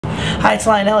Hi, it's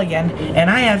Lionel again, and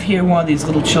I have here one of these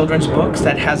little children's books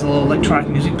that has a little electronic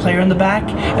music player in the back,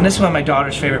 and this is one of my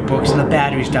daughter's favorite books, and the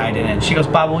batteries died in it. She goes,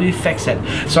 "Bob, will you fix it?"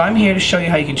 So I'm here to show you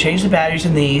how you can change the batteries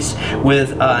in these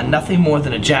with nothing more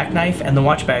than a jackknife and the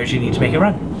watch batteries you need to make it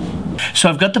run. So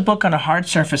I've got the book on a hard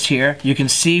surface here. You can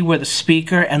see where the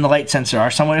speaker and the light sensor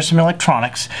are. Somewhere there's some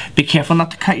electronics. Be careful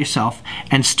not to cut yourself,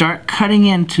 and start cutting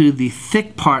into the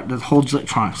thick part that holds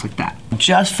electronics like that.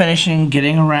 Just finishing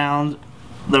getting around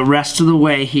the rest of the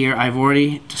way here. I've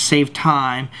already, to save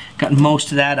time, got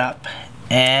most of that up,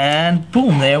 and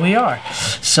boom, there we are.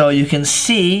 So you can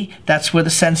see that's where the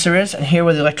sensor is, and here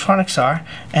where the electronics are,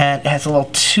 and it has a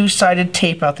little two-sided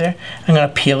tape out there. I'm going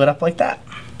to peel it up like that.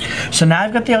 So now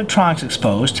I've got the electronics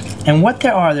exposed, and what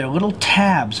there are little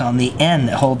tabs on the end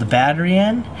that hold the battery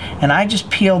in, and I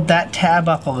just peeled that tab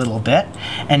up a little bit,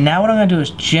 and now what I'm going to do is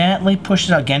gently push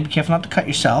it out. Again, be careful not to cut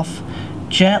yourself.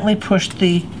 Gently push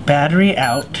the battery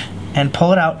out and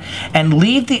pull it out, and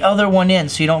leave the other one in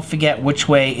so you don't forget which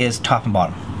way is top and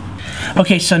bottom.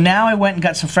 Okay, so now I went and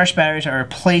got some fresh batteries. I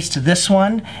replaced this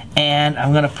one, and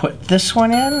I'm going to put this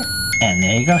one in, and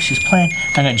there you go, she's playing.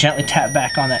 I'm going to gently tap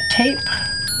back on that tape.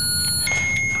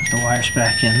 Put the wires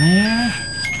back in there.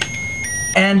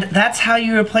 And that's how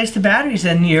you replace the batteries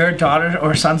in your daughter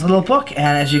or son's little book,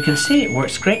 and as you can see, it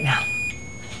works great now.